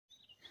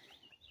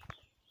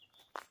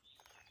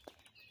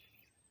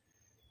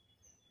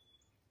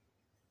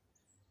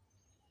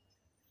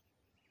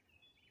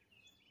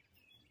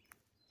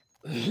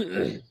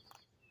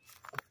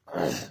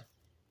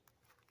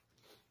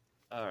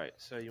Alright,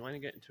 so you want to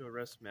get into a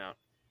wrist mount,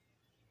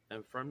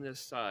 and from this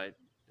side,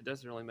 it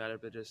doesn't really matter,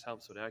 but it just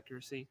helps with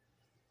accuracy.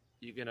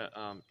 You're going to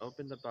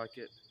open the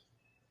bucket,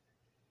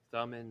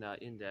 thumb and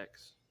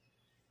index,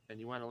 and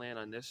you want to land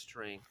on this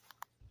string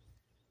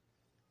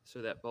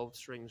so that both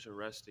strings are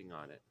resting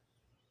on it.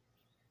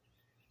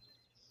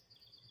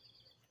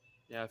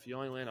 Now, if you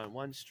only land on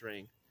one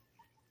string,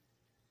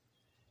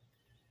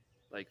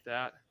 like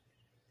that,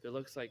 if it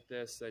looks like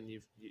this, then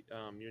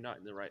you're not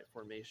in the right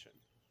formation.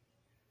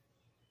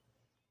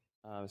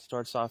 It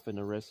starts off in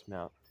the wrist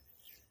mount.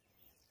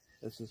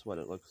 This is what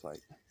it looks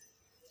like.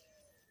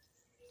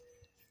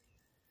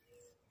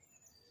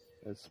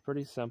 It's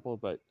pretty simple,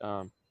 but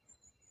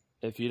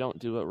if you don't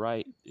do it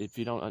right, if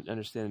you don't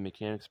understand the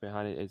mechanics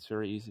behind it, it's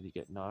very easy to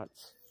get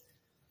knots.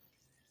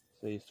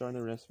 So you start on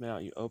the wrist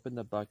mount, you open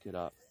the bucket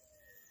up,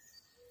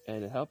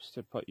 and it helps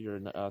to put your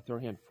throw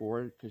hand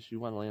forward because you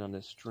want to land on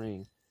this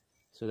string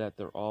so that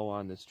they're all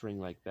on the string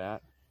like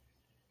that.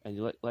 And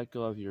you let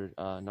go of your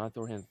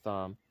non-throw hand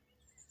thumb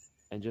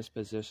and just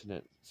position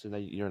it so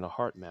that you're in a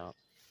heart mount.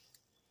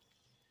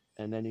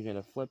 And then you're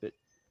going to flip it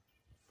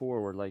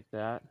forward like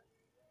that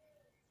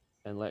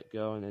and let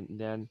go, and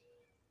then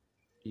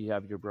you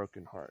have your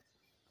broken heart.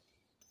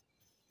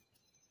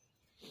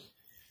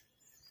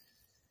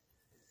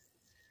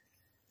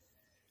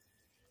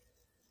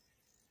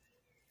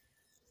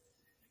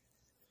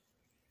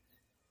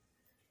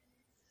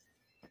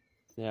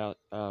 Now,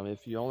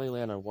 if you only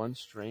land on one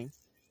string,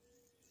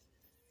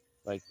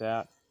 like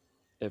that,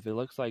 if it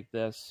looks like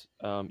this,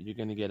 you're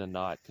going to get a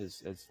knot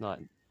because it's not,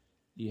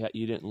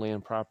 you didn't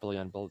land properly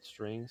on both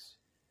strings.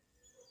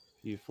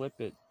 If you flip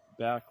it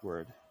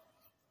backward,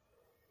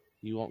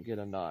 you won't get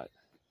a knot.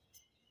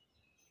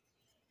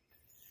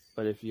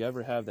 But if you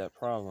ever have that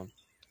problem,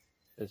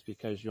 it's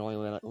because you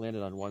only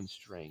landed on one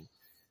string.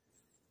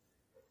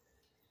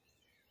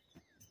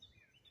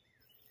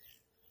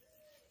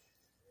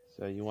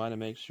 So you want to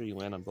make sure you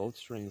land on both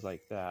strings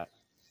like that.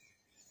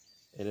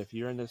 And if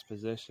you're in this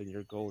position,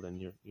 you're golden.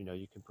 You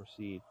can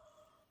proceed.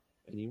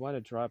 And you want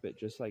to drop it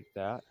just like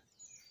that.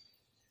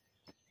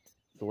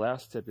 The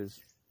last tip is,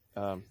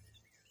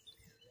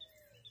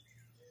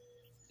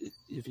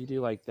 if you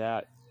do like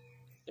that,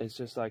 it's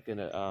just like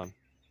gonna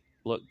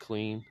look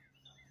clean,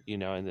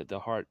 and that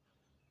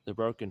the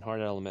broken heart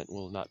element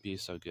will not be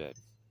so good.